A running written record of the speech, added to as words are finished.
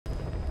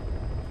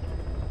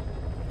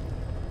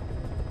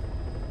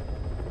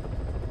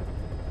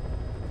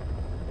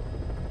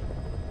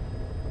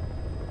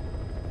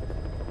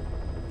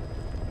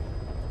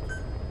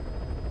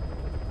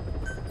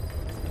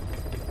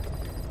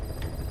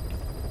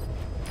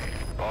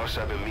Boss,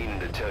 I've been meaning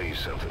to tell you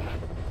something.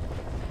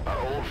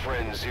 Our old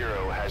friend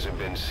Zero hasn't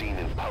been seen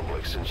in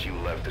public since you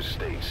left the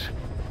States.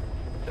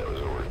 That was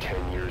over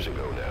 10 years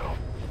ago now.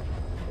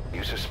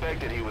 You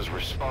suspected he was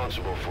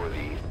responsible for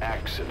the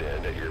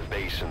accident at your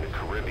base in the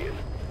Caribbean.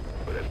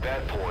 But at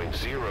that point,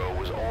 Zero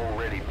was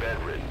already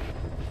bedridden.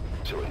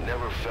 So it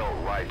never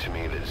felt right to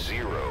me that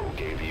Zero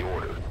gave the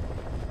order.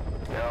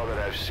 Now that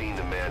I've seen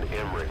the man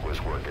Emmerich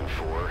was working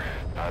for,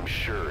 I'm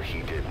sure he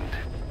didn't.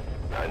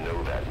 I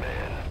know that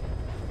man.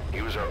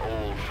 He was our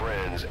old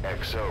friend's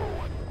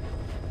XO.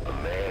 A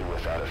man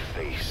without a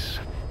face.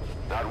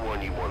 Not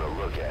one you want to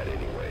look at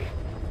anyway.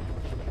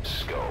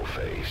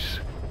 Skullface.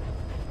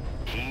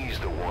 He's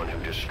the one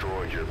who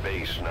destroyed your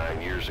base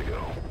 9 years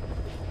ago.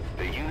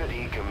 The unit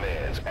he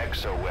commands,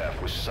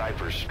 XOF, was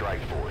Cypher's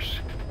strike force.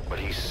 But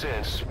he's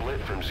since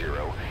split from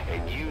Zero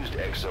and used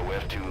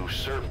XOF to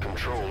usurp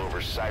control over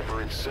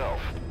Cypher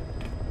itself.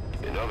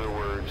 In other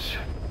words,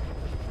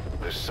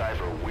 the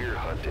Cypher we're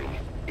hunting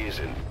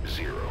isn't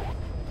Zero.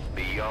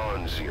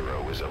 Beyond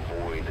Zero is a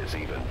void that's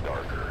even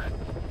darker.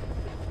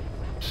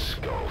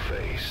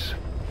 Skullface.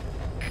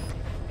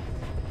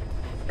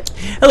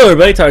 Hello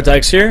everybody,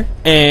 Tartax here,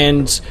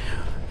 and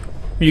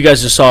you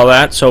guys just saw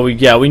that, so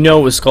yeah, we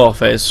know it was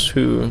Skullface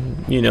who,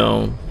 you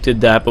know,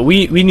 did that, but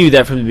we knew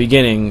that from the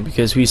beginning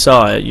because we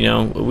saw it, you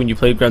know, when you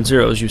played Ground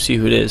Zeroes, you see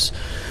who it is.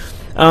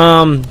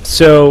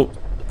 So,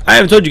 I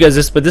haven't told you guys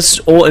this, but this is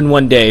all in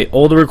one day.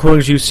 All the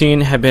recordings you've seen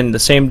have been the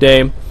same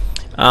day.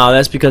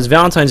 That's because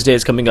Valentine's Day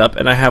is coming up,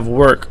 and I have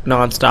work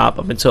non-stop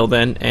up until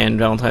then, and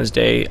Valentine's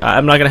Day,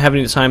 I'm not going to have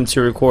any time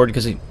to record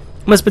because I'm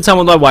going to spend time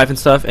with my wife and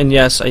stuff, and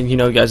yes, you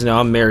know, you guys know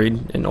I'm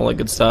married and all that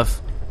good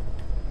stuff.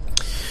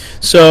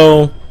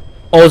 So,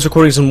 all those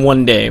recordings in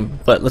one day,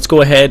 but let's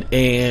go ahead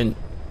and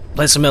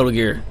play some Metal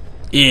Gear.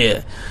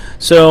 Yeah.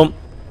 So,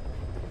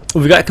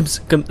 we've got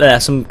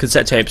some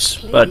cassette tapes,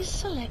 but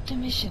select a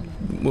mission.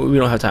 We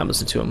don't have time to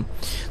listen to them.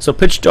 So,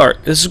 Pitch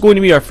Dark. This is going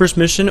to be our first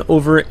mission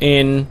over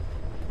in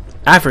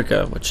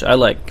Africa, which I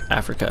like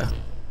Africa.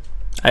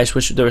 I just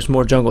wish there was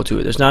more jungle to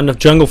it. There's not enough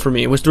jungle for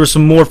me. I wish there was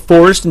some more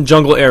forest and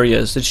jungle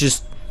areas. It's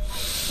just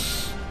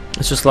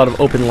a lot of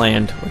open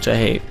land, which I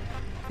hate.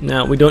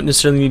 Now, we don't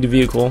necessarily need a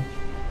vehicle.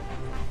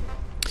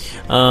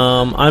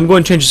 I'm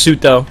going to change the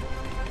suit though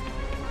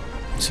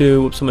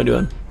to, whoops, what am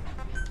I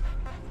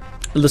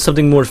doing?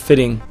 Something more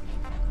fitting.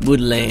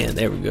 Woodland,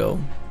 there we go.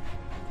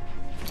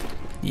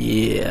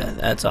 Yeah,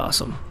 that's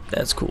awesome.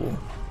 That's cool.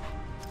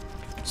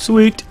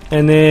 Sweet.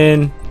 And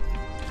then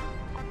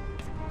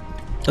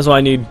that's all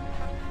I need.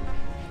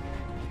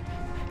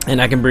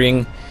 And I can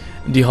bring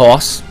the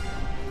horse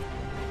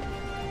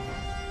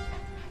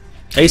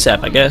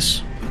ASAP, I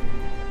guess.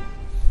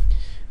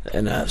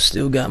 And I've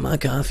still got my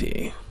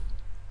coffee.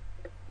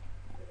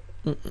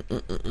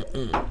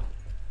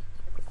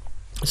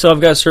 So I've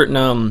got a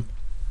certain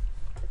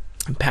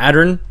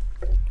pattern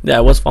that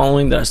I was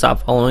following, that I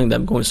stopped following, that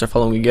I'm going to start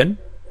following again,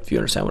 if you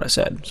understand what I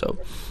said. So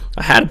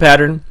I had a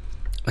pattern,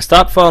 I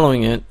stopped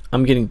following it,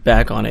 I'm getting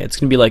back on it. It's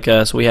going to be like,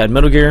 so we had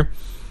Metal Gear,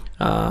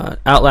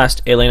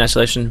 Outlast, Alien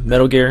Isolation,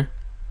 Metal Gear,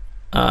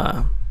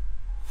 Alien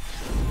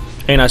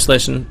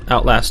Isolation,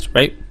 Outlast,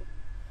 right?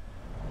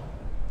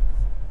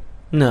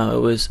 No,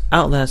 it was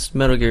Outlast,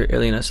 Metal Gear,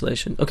 Alien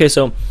Isolation. Okay,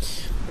 so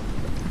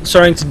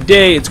starting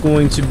today, it's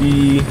going to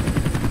be,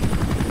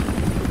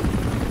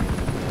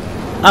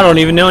 I don't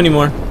even know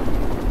anymore.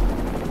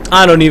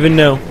 I don't even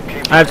know.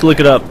 I have to look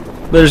it up.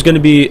 There's going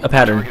to be a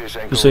pattern,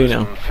 just so you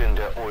know.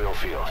 Finda oil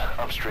field,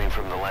 upstream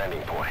from the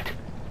landing point.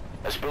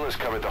 A spill has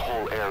covered the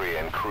whole area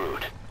and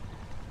crude.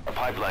 A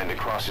pipeline that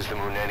crosses the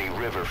Muneni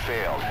River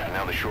failed.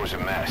 Now the shore's a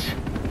mess.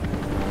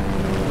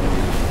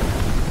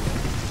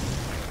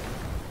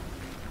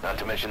 Not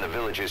to mention the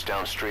villages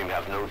downstream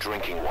have no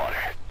drinking water.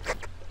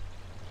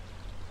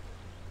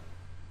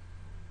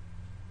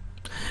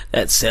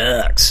 That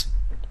sucks.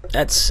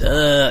 That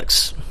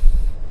sucks.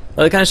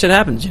 Well, that kind of shit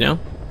happens, you know?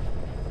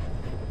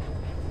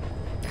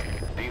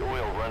 The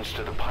oil runs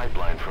to the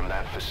pipeline from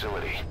that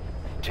facility.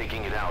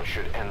 Taking it out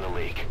should end the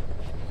leak.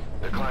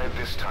 The client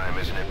this time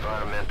is an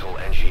environmental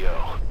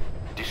NGO.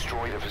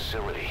 Destroy the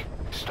facility.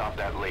 Stop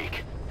that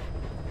leak.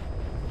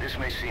 This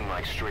may seem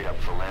like straight-up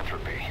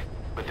philanthropy,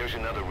 but there's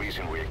another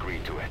reason we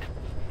agreed to it.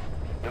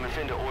 The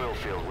Mfinda oil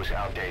field was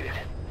outdated.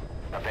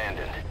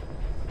 Abandoned.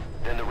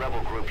 Then the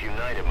rebel group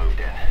United moved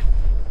in,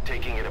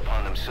 taking it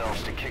upon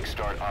themselves to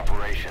kickstart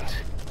operations.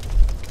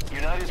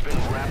 United's been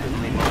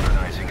rapidly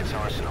modernizing its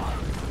arsenal.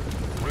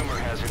 Rumor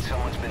has it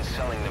someone's been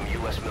selling them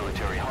U.S.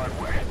 military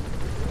hardware.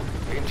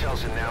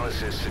 Intel's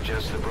analysis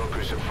suggests the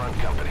broker's a front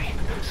company,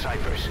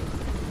 Cyphers.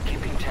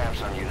 Keeping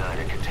tabs on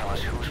United could tell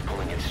us who's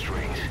pulling its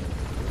strings.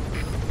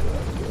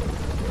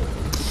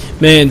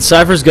 Man,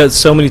 Cypher's got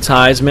so many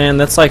ties, man.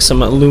 That's like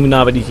some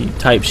Illuminati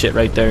type shit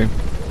right there.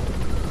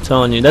 I'm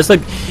telling you. That's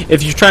like,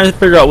 if you're trying to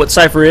figure out what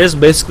Cypher is,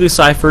 basically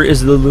Cypher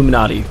is the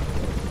Illuminati.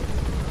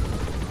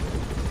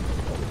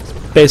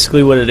 It's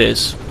basically what it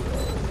is.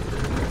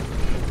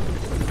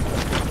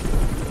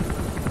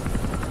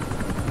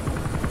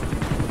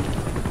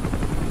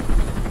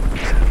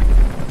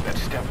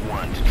 That's step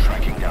one to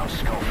tracking down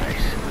Skull.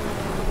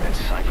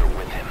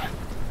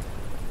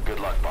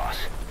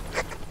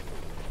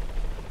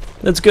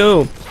 Let's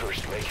go.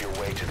 First, make your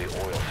way to the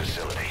oil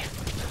facility.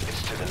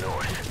 It's to the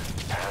north,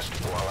 past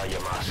Kuala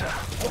Yamasa.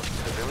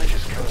 The village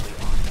is currently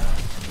locked down.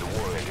 The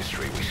war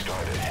industry we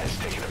started has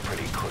taken a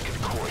pretty crooked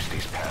course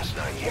these past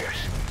 9 years.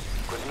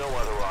 With no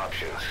other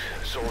options,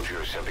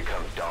 soldiers have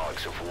become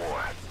dogs of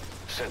war,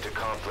 sent to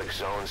conflict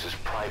zones as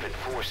private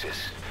forces,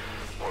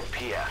 or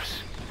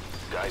PFs.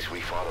 Guys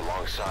we fought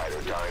alongside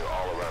are dying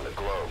all around the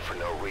globe for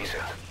no reason.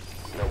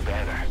 No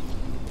banner.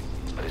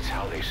 But it's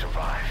how they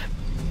survive.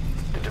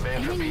 The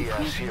demand for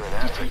PFs here in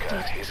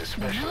Africa is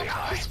especially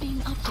high.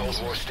 Cold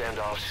War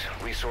standoffs,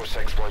 resource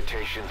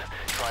exploitation,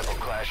 tribal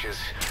clashes.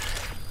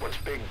 What's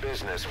big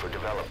business for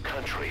developed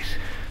countries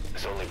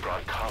has only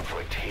brought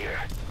conflict here.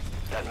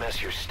 That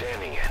mess you're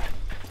standing in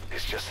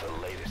is just the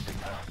latest.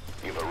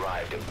 You've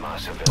arrived at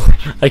Masa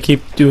Village. I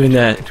keep doing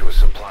that. Into a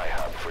supply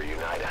hub for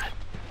United,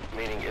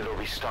 meaning it'll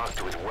be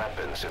stocked with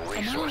weapons and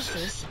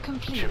resources.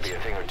 Should be a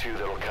thing or two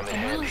that'll come in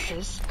handy.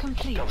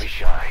 Don't be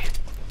shy.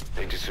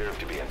 They deserve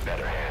to be in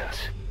better hands.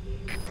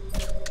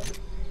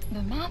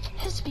 The map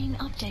has been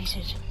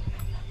updated.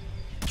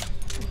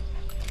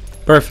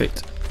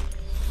 Perfect.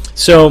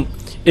 So,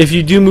 if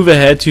you do move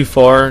ahead too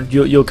far,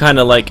 you'll kind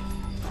of like,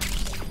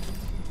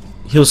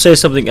 he'll say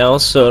something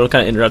else, so it'll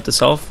kind of interrupt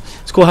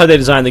itself. It's cool how they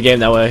designed the game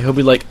that way. He'll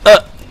be like,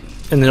 and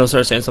then he'll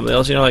start saying something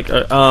else. You know,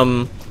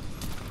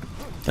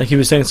 like he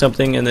was saying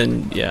something, and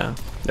then yeah,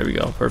 there we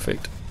go,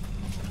 perfect.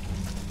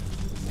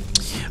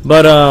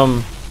 But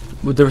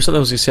there was something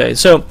else to say.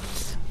 So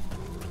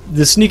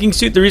the sneaking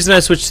suit, the reason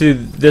I switched to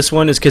this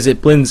one is because it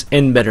blends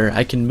in better.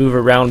 I can move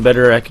around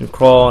better. I can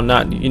crawl and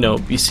not, you know,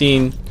 be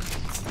seen.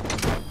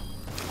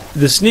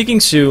 The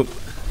sneaking suit,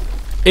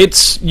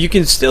 you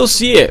can still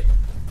see it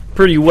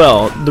pretty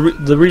well.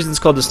 The reason it's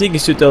called the sneaking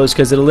suit though is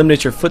because it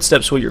eliminates your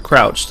footsteps while you're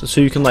crouched,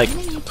 so you can like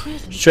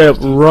straight up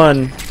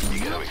run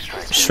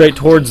straight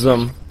towards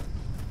them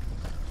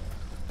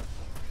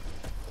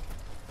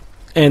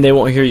and they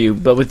won't hear you.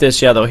 But with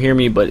this, yeah, they'll hear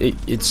me, but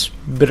it's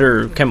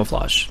better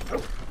camouflage.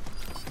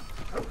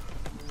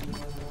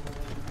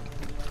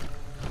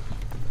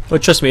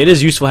 But trust me, it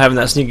is useful having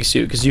that sneaky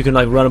suit because you can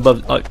like run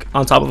above, like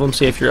on top of them.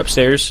 Say if you're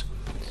upstairs,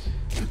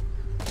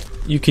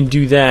 you can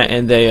do that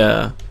and they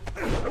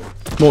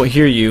won't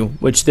hear you,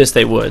 which this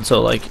they would.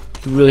 So like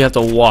you really have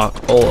to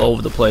walk all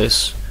over the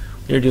place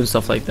when you're doing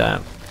stuff like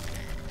that.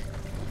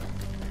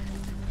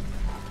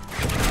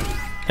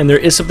 And there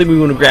is something we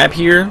want to grab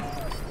here.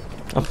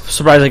 I'm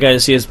surprised that guy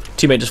didn't see his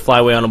teammate just fly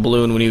away on a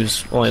balloon when he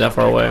was only that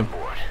far away.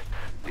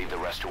 Leave the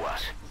rest to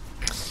us.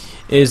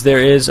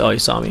 Oh, he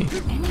saw me.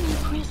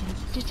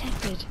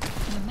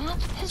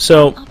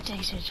 So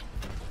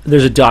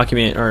there's a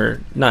document,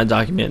 or not a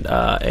document,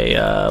 a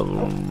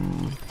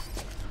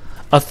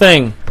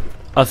thing.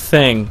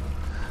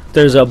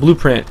 There's a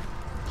blueprint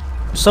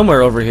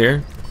somewhere over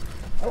here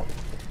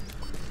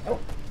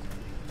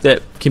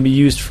that can be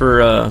used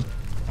for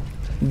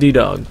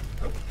D-Dog.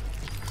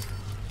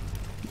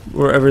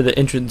 Wherever the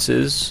entrance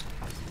is.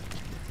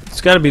 It's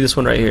gotta be this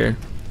one right here.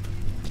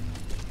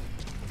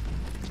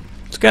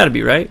 It's gotta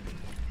be, right?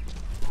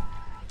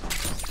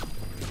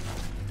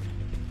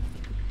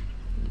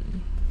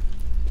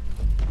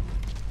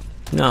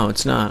 No,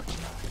 it's not.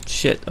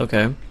 Shit,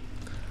 okay.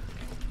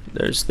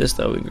 There's this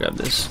though, we can grab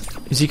this.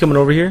 Is he coming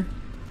over here?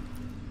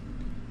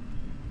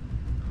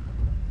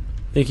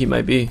 I think he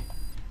might be.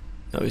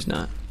 No, he's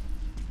not.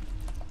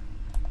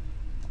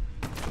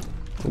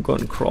 We'll go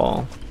and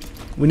crawl.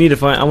 We need to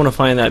find, I want to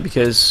find that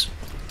because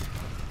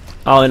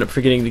I'll end up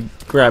forgetting to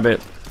grab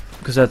it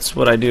because that's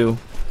what I do.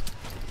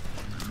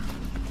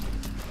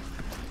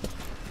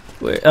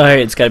 Wait, oh,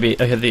 hey, it's gotta be,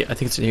 I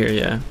think it's in here,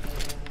 yeah.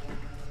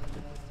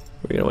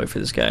 We're gonna wait for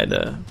this guy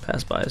to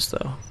pass by us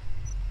though.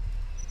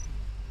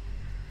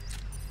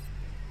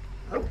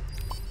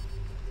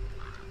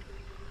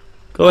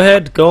 Go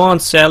ahead, go on,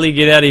 Sally,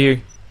 get out of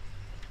here.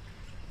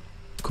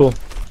 Cool.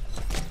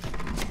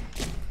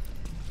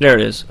 There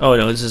it is. Oh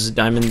no, this is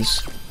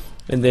diamonds.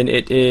 And then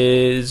it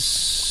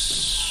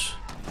is...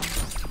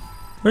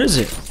 Where is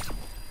it?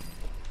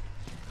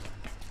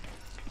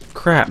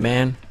 Crap,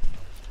 man.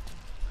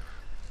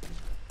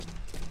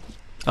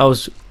 I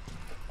was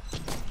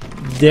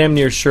damn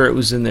near sure it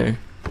was in there.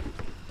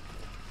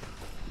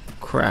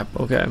 Crap,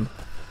 okay.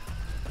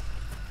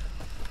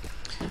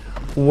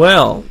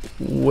 Well,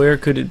 where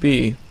could it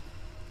be?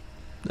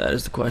 That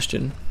is the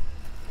question.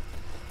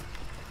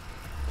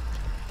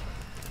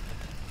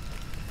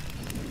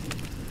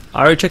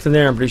 I already checked in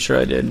there, I'm pretty sure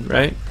I did,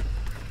 right?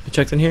 You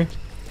checked in here?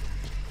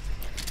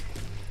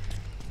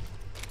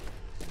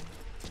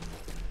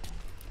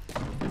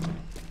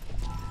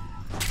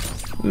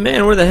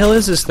 Man, where the hell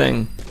is this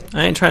thing?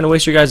 I ain't trying to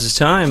waste your guys'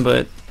 time,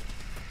 but...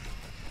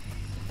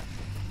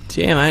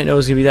 Damn, I didn't know it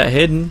was gonna be that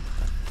hidden.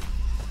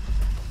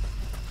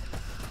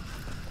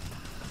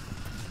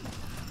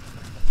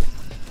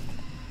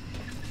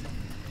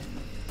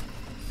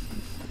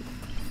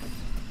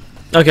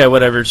 Okay,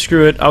 whatever,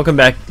 screw it. I'll come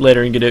back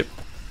later and get it.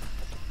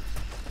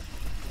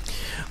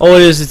 All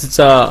it is it's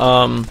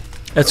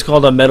It's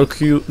called a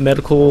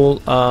medical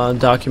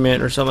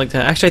document or something like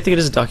that. Actually, I think it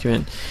is a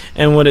document.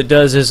 And what it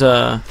does is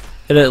it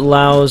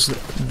allows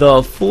the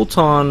a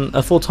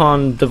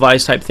Fulton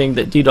device type thing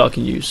that D-Dog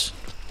can use,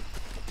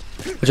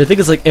 which I think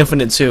is like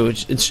infinite too.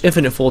 It's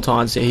infinite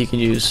Fultons that he can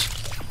use,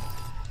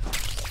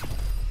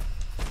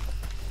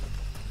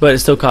 but it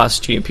still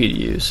costs GMP to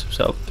use.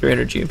 So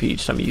 300 GMP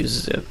each time he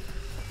uses it.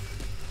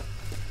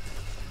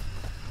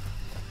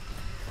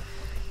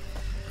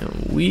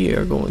 And we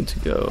are going to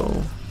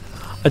go.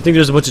 I think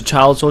there's a bunch of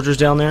child soldiers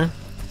down there,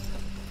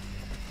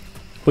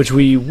 which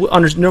we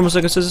under normal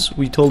circumstances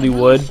we totally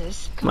would.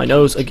 My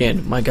nose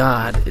again. My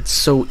God, it's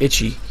so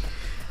itchy.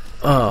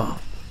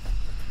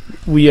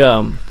 We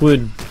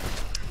would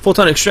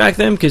Fulton extract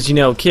them because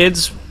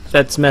kids.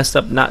 That's messed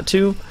up not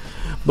to,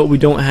 but we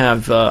don't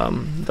have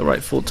the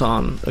right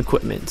Fulton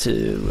equipment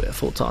to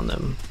Fulton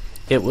them.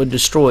 It would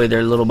destroy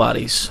their little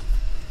bodies.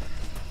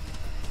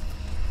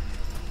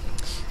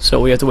 So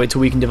we have to wait till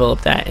we can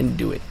develop that and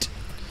do it.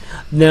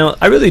 Now,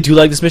 I really do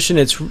like this mission.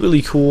 It's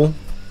really cool.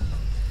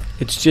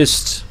 It's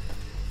just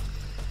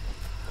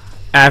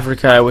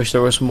Africa. I wish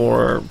there was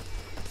more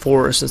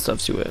forest and stuff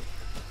to it.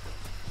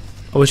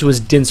 I wish it was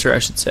denser, I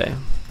should say.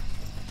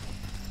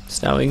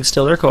 So now we can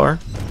steal their car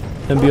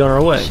and be on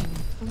our way.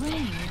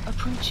 Rain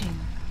approaching.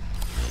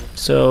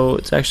 So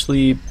it's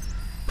actually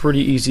pretty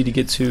easy to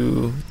get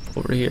to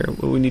over here.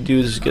 What we need to do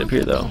is just get up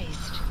here, though.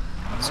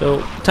 So,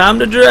 time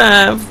to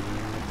drive.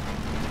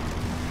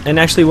 And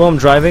actually, while I'm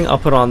driving, I'll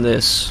put on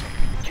this.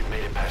 You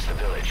made it past the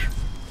village.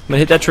 I'm gonna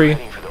hit that tree.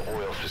 Heading for the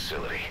oil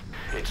facility.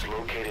 It's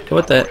located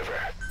What that? upriver.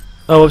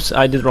 Oh, oops,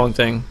 I did the wrong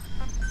thing.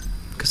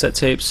 Cassette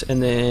tapes,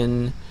 and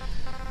then.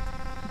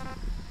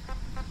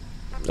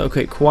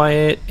 Okay,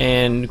 quiet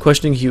and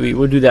questioning Huey.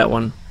 We'll do that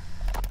one.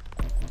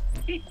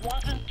 It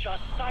wasn't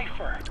just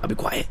Cypher. I'll be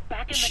quiet.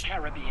 Back in the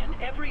Caribbean,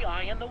 every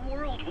eye in the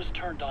world was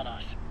turned on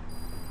us.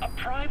 A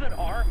private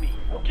army,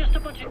 just a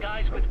bunch of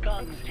guys with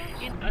guns,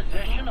 in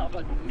possession of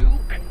a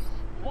nuke.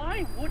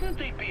 Why wouldn't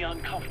they be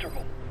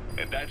uncomfortable?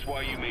 And that's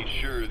why you made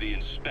sure the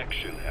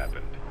inspection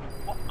happened.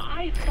 Well,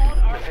 I thought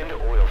our... The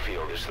Finda oil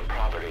field is the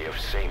property of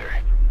Saner,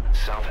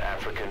 South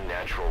African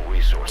Natural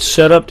Resources.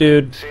 Shut up,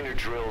 dude. Saner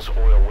drills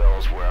oil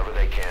wells wherever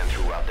they can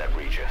throughout that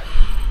region.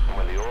 And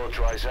when the oil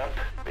dries up,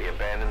 they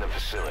abandon the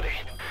facility.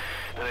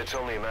 Then it's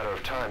only a matter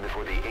of time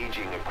before the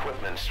aging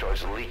equipment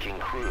starts leaking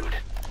crude.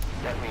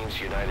 That means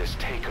United's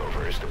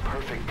takeover is the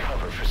perfect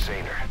cover for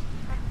Saner.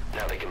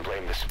 Now they can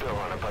blame the spill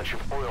on a bunch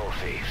of oil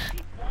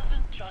thieves.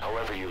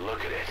 However you look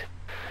at it,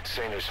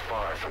 Saner's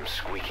far from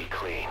squeaky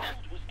clean.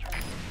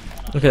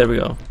 Okay, there we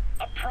go.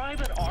 A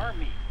private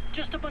army,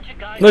 just a bunch of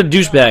guys... What a with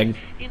guns, douchebag.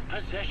 in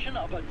possession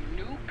of a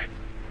nuke.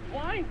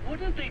 Why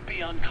wouldn't they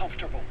be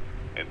uncomfortable?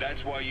 And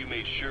that's why you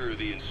made sure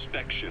the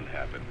inspection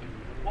happened.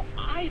 Well,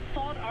 I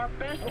thought our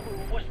best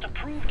move was to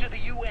prove to the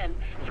UN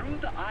through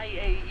the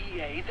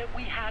IAEA that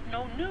we had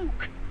no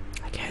nuke.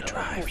 I can't Of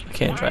drive. course, I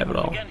can't drive at was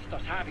all. against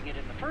us having it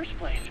in the first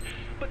place,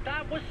 but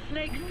that was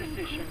Snake's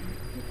decision.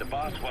 The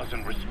boss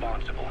wasn't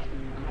responsible.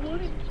 Well,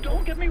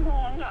 don't get me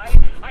wrong,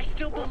 I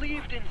still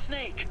believed in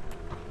Snake.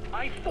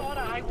 I thought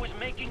I was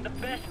making the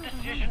best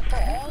decision for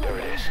all of There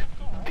it us. is,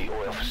 the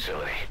oil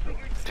facility.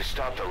 To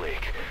stop the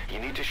leak, you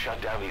need to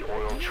shut down the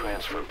oil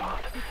transfer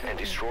pump and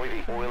destroy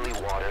the oily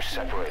water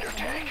separator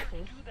tank.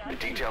 The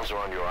details are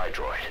on your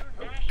iDroid.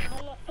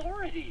 National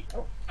authority.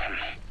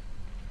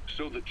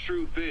 So the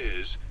truth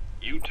is,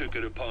 you took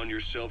it upon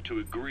yourself to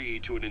agree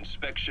to an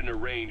inspection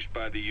arranged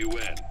by the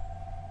UN.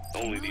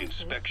 Only the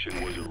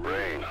inspection was a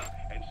Rain.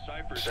 and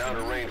Cypher... Sound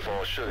of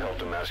rainfall should help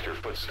to mask your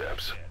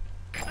footsteps.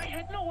 I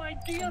had no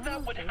idea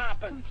that would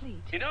happen.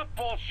 Enough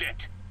bullshit!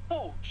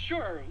 Oh,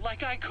 sure,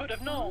 like I could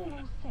have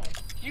known.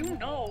 You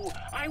know,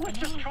 I was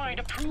just trying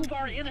to prove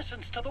our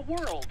innocence to the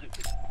world.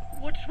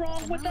 What's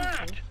wrong with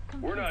that?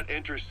 We're not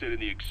interested in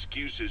the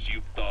excuses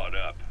you thought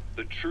up.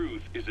 The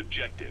truth is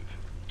objective.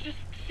 Just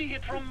see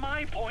it from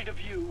my point of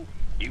view.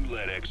 You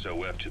led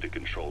XOF to the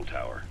control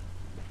tower.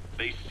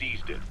 They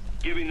seized it,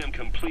 giving them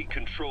complete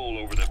control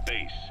over the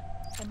base.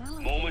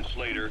 Moments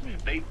later,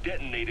 they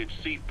detonated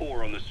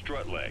C4 on the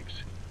strut legs.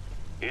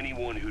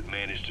 Anyone who'd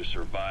managed to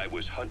survive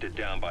was hunted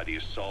down by the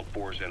assault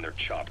force and their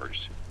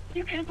choppers.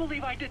 You can't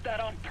believe I did that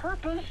on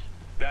purpose.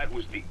 That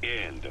was the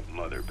end of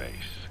Mother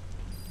Base.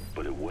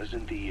 But it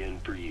wasn't the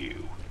end for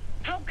you.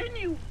 How can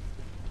you...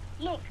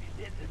 Look,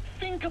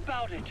 think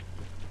about it.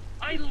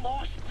 I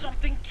lost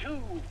something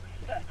too.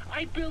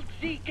 I built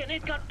Zeke and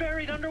it got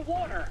buried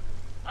underwater.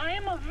 I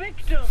am a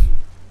victim.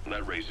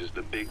 That raises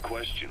the big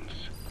questions.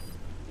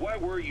 Why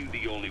were you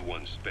the only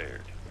one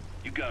spared?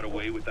 You got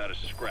away without a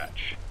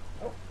scratch.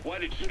 Why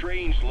did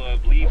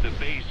Strangelove leave the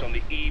base on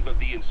the eve of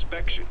the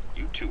inspection?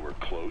 You two were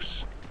close.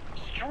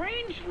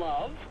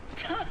 Strangelove?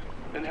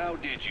 And how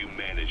did you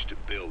manage to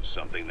build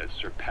something that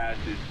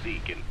surpasses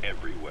Zeke in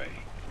every way?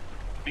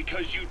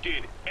 Because you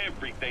did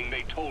everything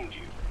they told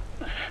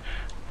you.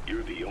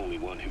 You're the only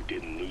one who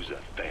didn't lose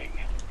a thing.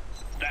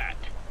 That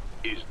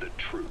is the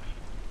truth.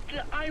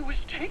 I was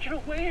taken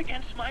away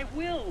against my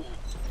will.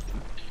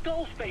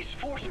 Skullface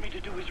forced me to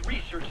do his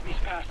research these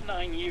past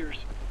 9 years.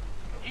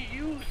 He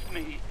used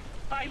me.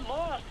 I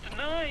lost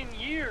 9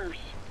 years.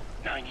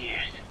 9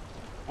 years.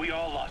 We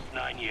all lost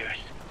 9 years.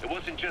 It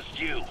wasn't just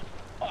you.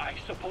 I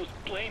suppose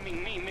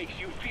blaming me makes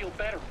you feel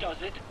better,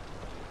 does it?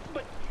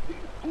 But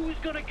who's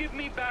gonna give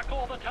me back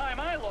all the time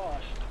I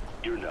lost?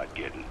 You're not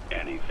getting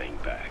anything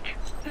back.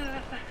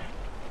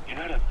 You're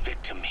not a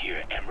victim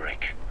here,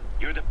 Emmerich.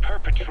 You're the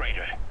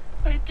perpetrator.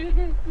 I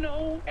didn't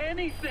know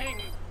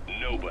anything.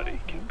 Nobody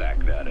can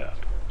back that up.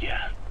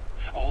 Yeah,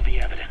 all the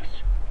evidence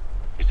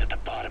is at the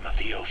bottom of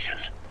the ocean.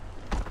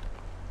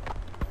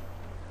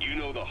 You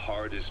know the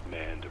hardest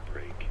man to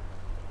break.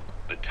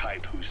 The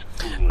type who's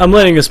fooling I'm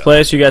letting this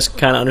play so you guys can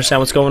kind of understand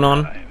what's going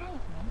on.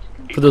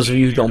 For those of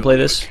you who don't play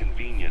this. A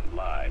convenient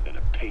lie than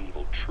a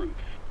painful truth.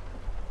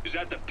 Is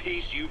that the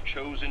piece you've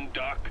chosen,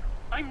 Doc?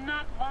 I'm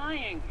not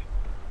lying.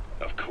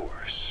 Of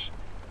course.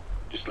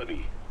 Just let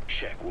me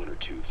check one or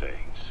two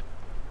things.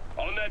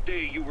 On that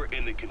day, you were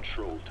in the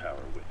control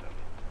tower with them.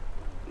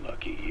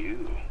 Lucky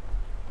you.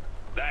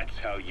 That's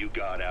how you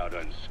got out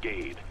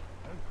unscathed.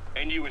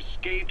 And you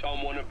escaped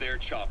on one of their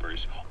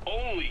choppers.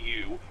 Only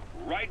you,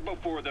 right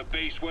before the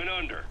base went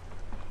under.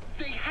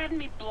 They had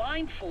me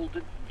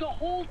blindfolded the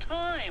whole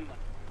time.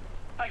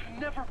 I've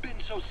never been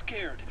so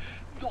scared.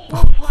 The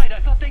whole flight,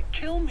 I thought they'd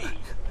kill me.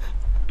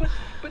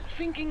 But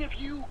thinking of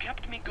you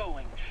kept me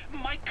going.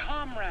 My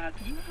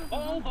comrades,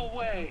 all the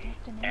way.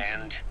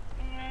 And?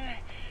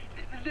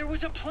 There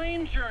was a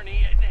plane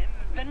journey,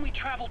 then we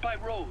traveled by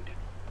road.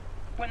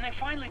 When they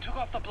finally took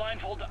off the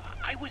blindfold,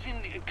 I was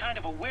in kind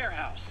of a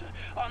warehouse,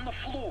 on the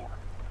floor.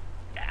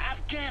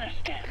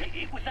 Afghanistan,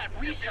 it was that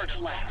research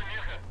lab.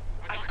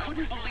 I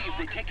couldn't believe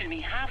they'd taken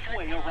me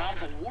halfway around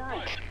the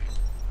world.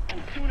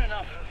 And soon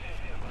enough,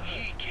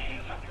 he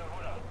came.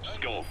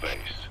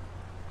 Skullface.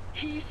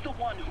 He's the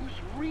one who's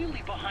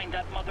really behind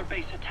that Mother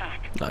Base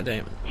attack. Oh,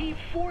 damn. He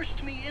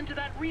forced me into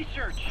that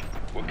research.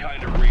 What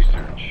kind of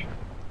research?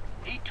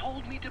 He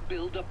told me to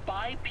build a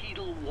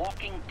bipedal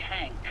walking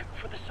tank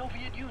for the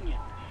Soviet Union.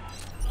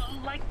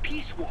 Like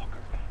Peace Walker.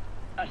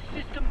 A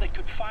system that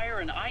could fire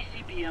an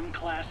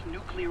ICBM-class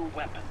nuclear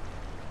weapon.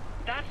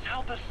 That's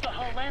how the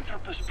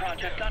Sahelanthropus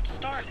project got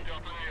started.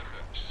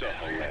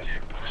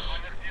 Sahelanthropus.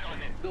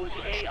 Those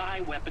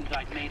AI weapons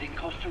I'd made in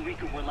Costa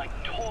Rica were like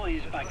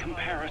toys by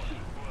comparison.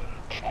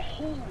 A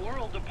whole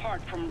world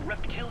apart from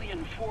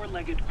reptilian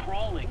four-legged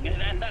crawling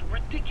and that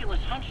ridiculous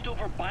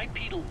hunched-over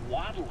bipedal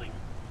waddling.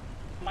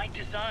 My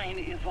design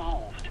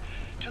evolved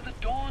to the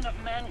dawn of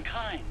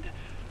mankind.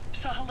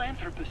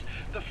 Sahelanthropus,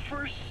 the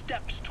first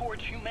steps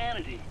towards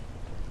humanity.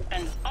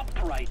 An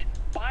upright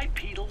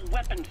bipedal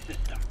weapon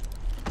system.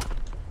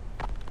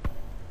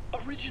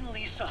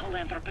 Originally,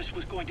 Sahelanthropus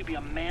was going to be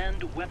a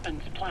manned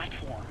weapons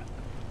platform.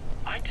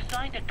 I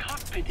designed a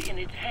cockpit in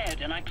its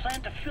head, and I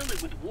planned to fill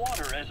it with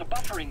water as a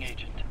buffering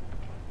agent.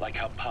 Like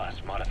how Paz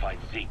modified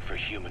Zeke for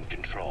human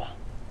control.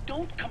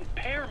 Don't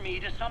compare me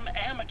to some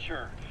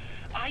amateur.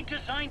 I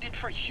designed it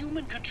for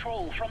human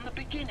control from the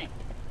beginning.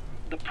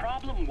 The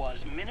problem was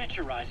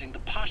miniaturizing the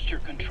posture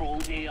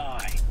control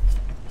AI.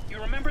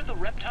 You remember the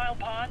reptile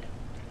pod?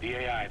 The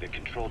AI that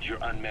controlled your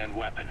unmanned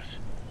weapons.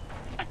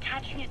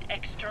 Attaching it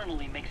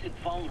externally makes it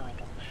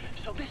vulnerable,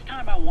 so this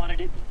time I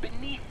wanted it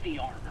beneath the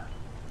armor.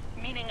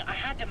 Meaning I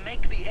had to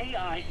make the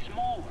AI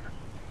smaller.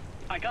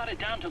 I got it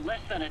down to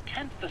less than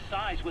 1/10 the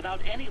size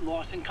without any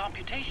loss in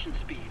computation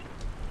speed.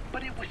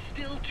 But it was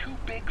still too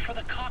big for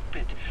the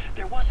cockpit.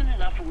 There wasn't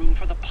enough room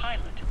for the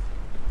pilot.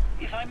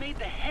 If I made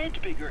the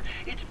head bigger,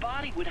 its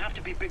body would have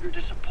to be bigger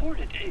to support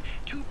it.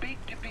 Too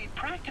big to be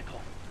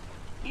practical.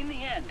 In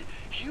the end,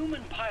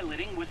 human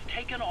piloting was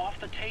taken off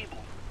the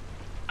table.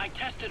 I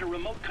tested a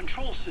remote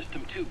control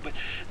system too, but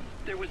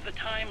there was the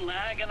time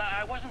lag and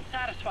I wasn't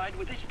satisfied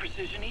with its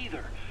precision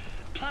either.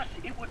 Plus,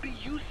 it would be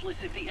useless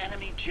if the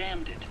enemy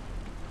jammed it.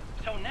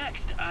 So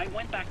next, I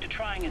went back to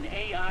trying an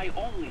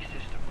AI-only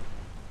system.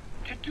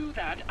 To do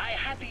that, I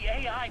had the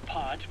AI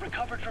pods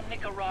recovered from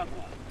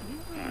Nicaragua.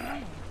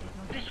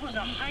 This was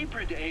a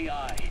hybrid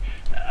AI,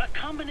 a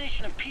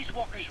combination of Peace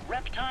Walker's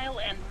reptile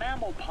and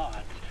mammal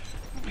pods.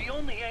 The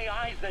only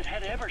AIs that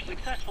had ever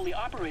successfully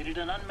operated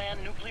an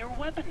unmanned nuclear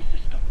weapon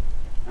system.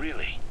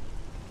 Really?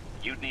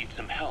 You'd need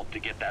some help to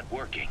get that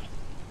working.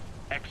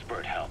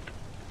 Expert help.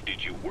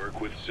 Did you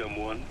work with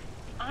someone?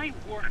 I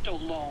worked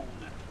alone.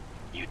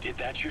 You did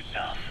that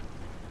yourself?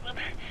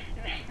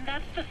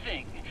 That's the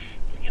thing.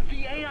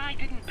 The AI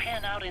didn't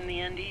pan out in the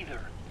end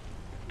either.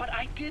 But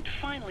I did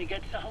finally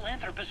get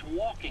Sahelanthropus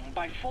walking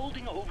by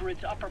folding over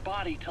its upper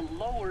body to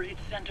lower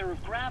its center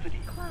of gravity.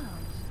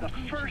 The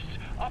first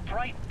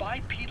upright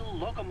bipedal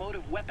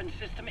locomotive weapon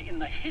system in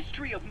the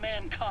history of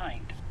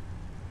mankind.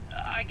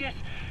 I guess,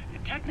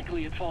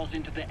 technically it falls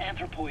into the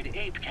anthropoid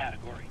ape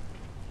category.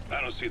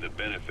 I don't see the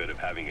benefit of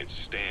having it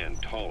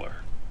stand taller.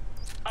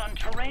 On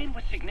terrain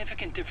with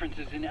significant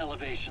differences in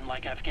elevation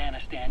like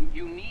Afghanistan,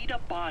 you need a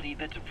body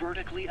that's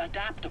vertically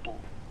adaptable.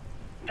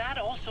 That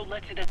also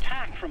lets it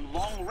attack from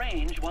long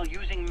range while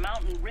using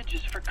mountain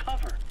ridges for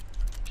cover.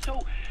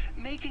 So,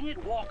 making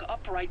it walk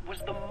upright was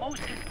the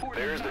most important...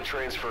 There's the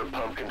transfer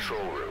pump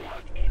control room.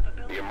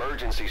 The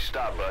emergency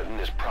stop button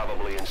is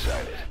probably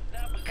inside it.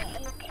 That was the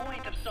whole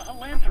point of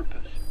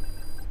Sahelanthropus.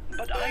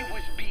 But I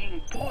was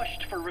being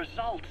pushed for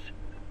results.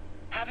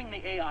 Having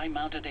the AI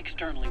mounted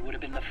externally would have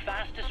been the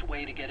fastest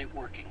way to get it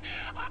working.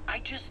 I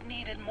just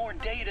needed more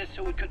data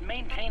so it could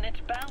maintain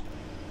its balance.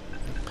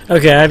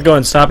 Okay, I had to go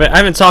and stop it. I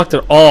haven't talked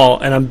at all,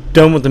 and I'm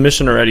done with the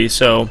mission already,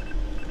 so...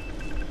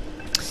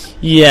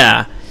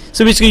 Yeah.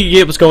 So basically, you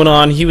get what's going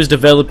on. He was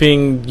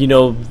developing, you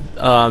know,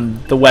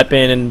 the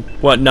weapon and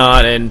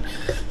whatnot, and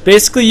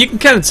basically, you can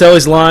kind of tell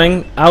he's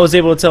lying. I was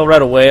able to tell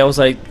right away. I was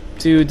like,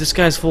 dude, this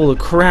guy's full of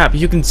crap.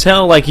 You can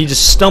tell, like, he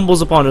just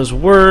stumbles upon his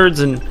words,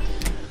 and...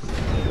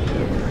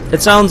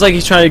 It sounds like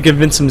he's trying to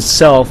convince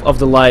himself of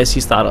the lies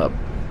he's thought up.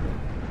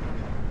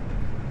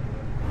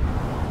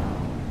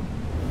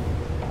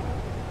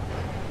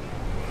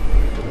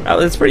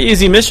 It's a pretty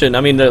easy mission.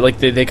 I mean,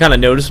 they kind of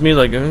noticed me,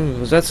 like, oh,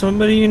 was that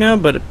somebody, you know?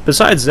 But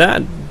besides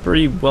that,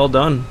 pretty well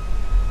done.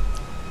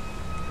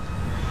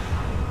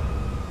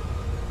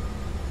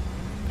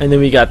 And then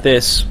we got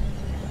this.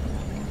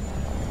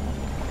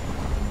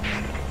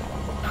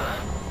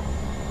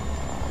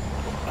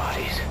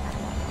 Bodies?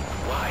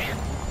 Why?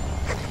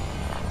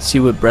 See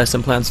what breast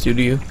implants do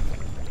to you?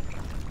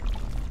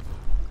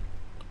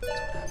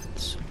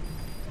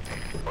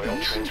 Oil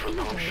transfer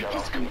pump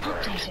shut-off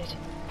confirmed.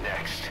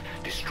 Next,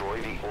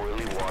 destroy the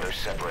oily water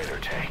separator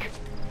tank.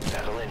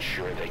 That'll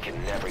ensure they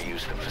can never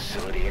use the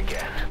facility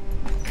again.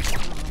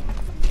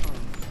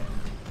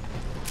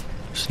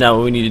 So now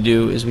what we need to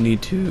do is we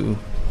need to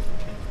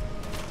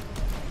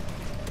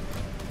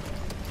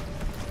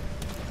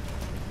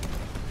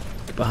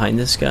get behind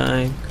this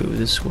guy, go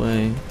this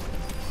way,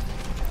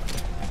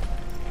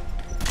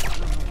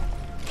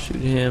 shoot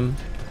him,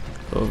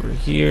 go over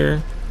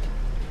here,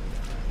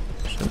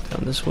 jump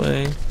down this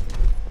way,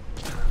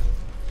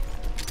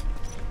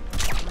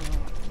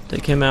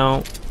 take him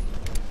out,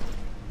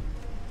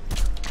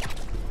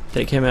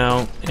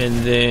 and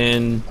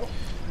then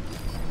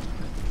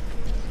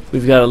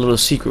we've got a little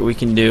secret we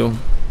can do.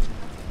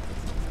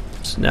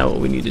 So now what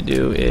we need to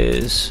do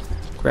is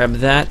grab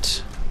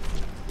that,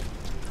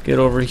 get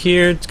over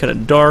here. It's kind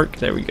of dark.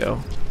 There we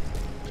go.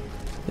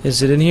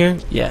 Is it in here?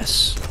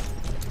 Yes.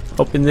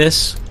 Open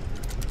this.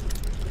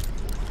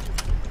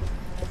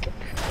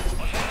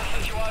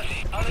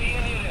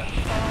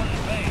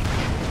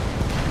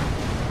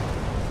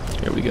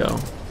 There we go.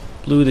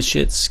 Blew the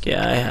shit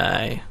sky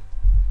high.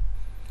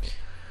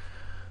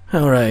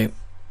 Alright.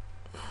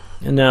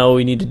 And now what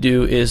we need to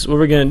do is, what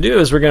we're going to do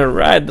is we're going to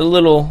ride the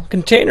little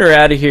container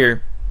out of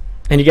here.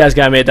 And you guys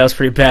got to admit, that was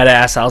pretty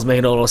badass. I was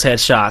making all those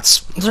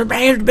headshots.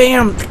 Bam,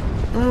 bam,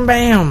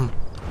 bam.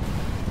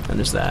 And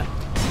there's that.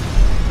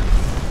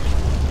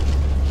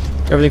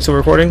 Everything's still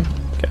recording?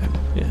 Okay,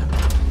 yeah.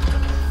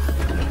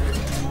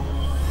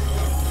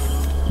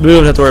 We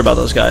don't have to worry about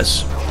those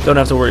guys. Don't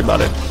have to worry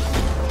about it.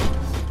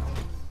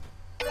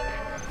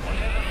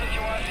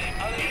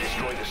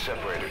 Destroy the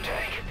separator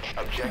tank.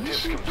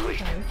 Objectives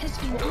complete.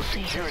 No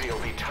security will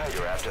be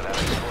tighter after that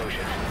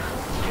explosion.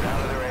 Get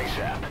out of there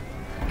ASAP.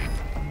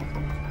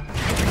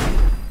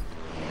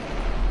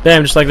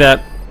 Bam, just like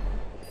that.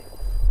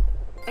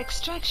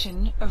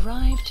 Extraction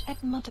arrived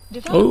at Mother.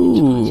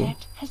 Development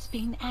project has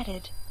been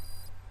added.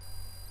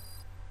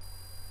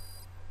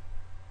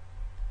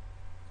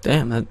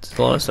 Damn, that's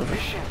a lot of stuff.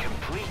 Mission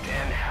complete,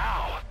 and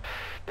how?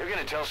 They're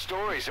gonna tell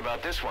stories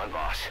about this one,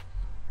 boss.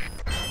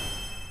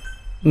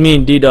 Me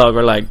and D-Dog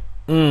are like,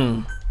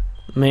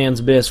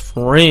 man's best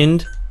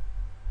friend.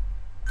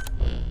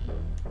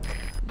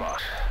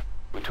 Boss,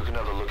 we took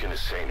another look into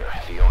Saner,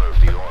 the owner of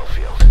the oil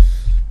field.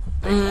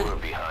 They were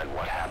behind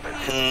what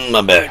happened.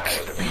 My back.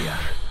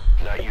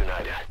 Not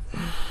United.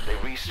 They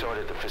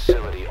restarted the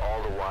facility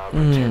all the while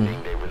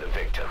pretending they were the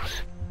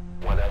victims.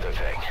 One other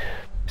thing.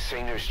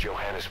 Saner's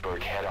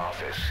Johannesburg head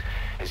office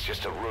is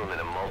just a room in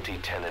a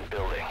multi-tenant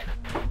building.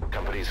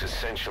 Company's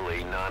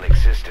essentially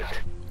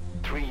non-existent.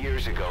 3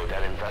 years ago,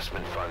 that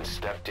investment fund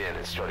stepped in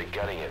and started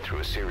gutting it through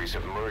a series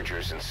of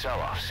mergers and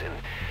sell-offs. And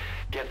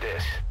get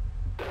this,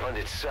 the fund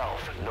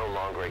itself no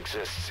longer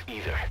exists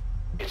either.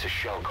 It's a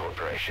shell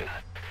corporation,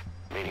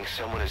 meaning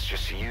someone is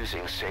just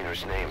using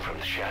Saner's name from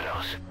the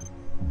shadows.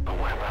 But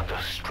what about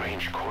those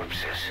strange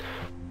corpses?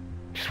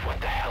 Just what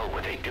the hell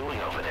were they doing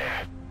over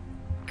there?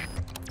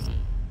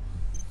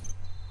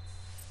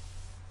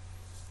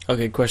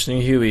 Okay,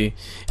 questioning Huey.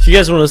 If you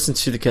guys want to listen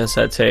to the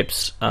cassette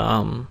tapes,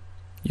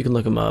 you can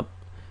look them up.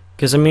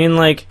 Because, I mean,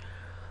 like,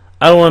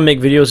 I don't want to make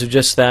videos of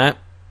just that.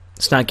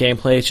 It's not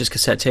gameplay, it's just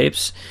cassette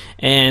tapes.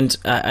 And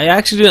I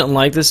actually didn't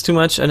like this too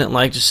much. I didn't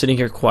like just sitting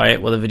here quiet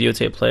while the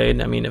videotape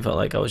played. I mean, it felt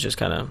like I was just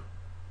kind of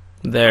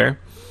there.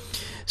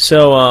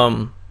 So,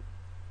 I'm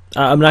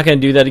not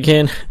going to do that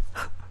again.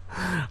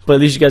 But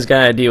at least you guys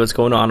got an idea what's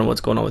going on and what's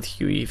going on with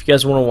Huey. If you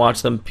guys want to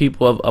watch them,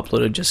 people have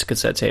uploaded just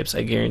cassette tapes,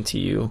 I guarantee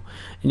you.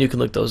 And you can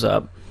look those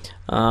up.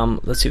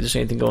 Let's see if there's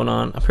anything going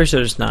on. I'm pretty sure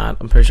there's not.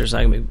 I'm pretty sure it's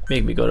not going to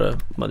make me go to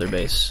Mother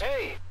Base.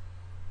 Hey,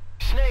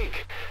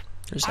 Snake.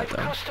 There's that I've though.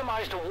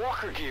 customized a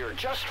walker gear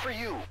just for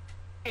you.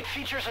 It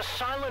features a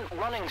silent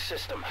running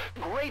system,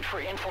 great for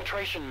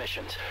infiltration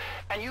missions,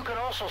 and you can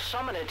also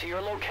summon it to your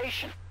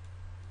location.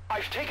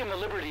 I've taken the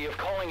liberty of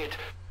calling it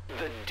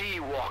the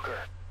D-Walker.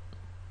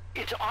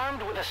 It's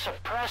armed with a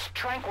suppressed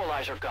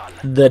tranquilizer gun.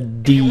 The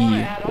If you want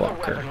to add other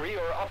D-Walker. weaponry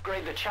or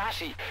upgrade the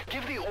chassis,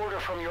 give the order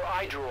from your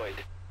iDroid.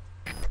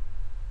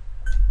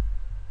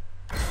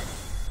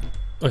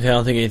 Okay, I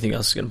don't think anything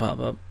else is gonna pop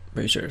up.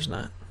 Pretty sure it's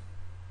not.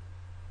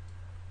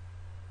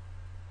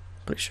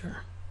 Pretty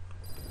sure.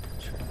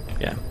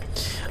 Yeah.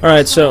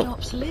 Alright, so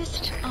Ops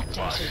list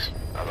updated.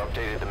 I've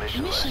updated the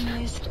mission Mission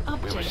list.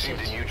 list We received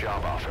a updated. new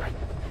job offer.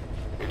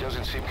 It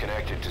doesn't seem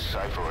connected to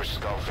Cypher or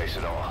Skullface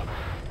at all.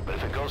 But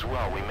if it goes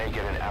well, we may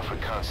get an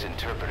Afrikaans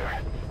interpreter.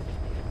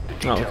 The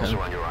details okay. are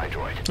on your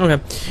iDroid.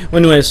 okay. Well,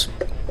 anyways,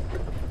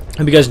 hope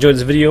you guys enjoyed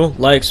this video.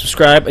 Like,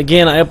 subscribe.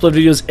 Again, I upload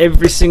videos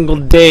every single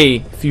day.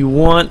 If you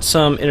want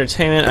some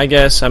entertainment, I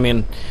guess. I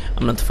mean,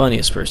 I'm not the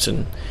funniest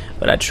person,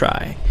 but I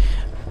try.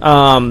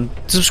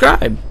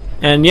 Subscribe.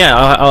 And yeah,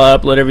 I'll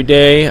upload every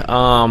day.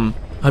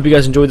 Hope you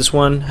guys enjoyed this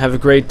one. Have a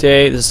great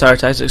day. This is Star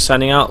Tactics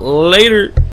signing out. Later.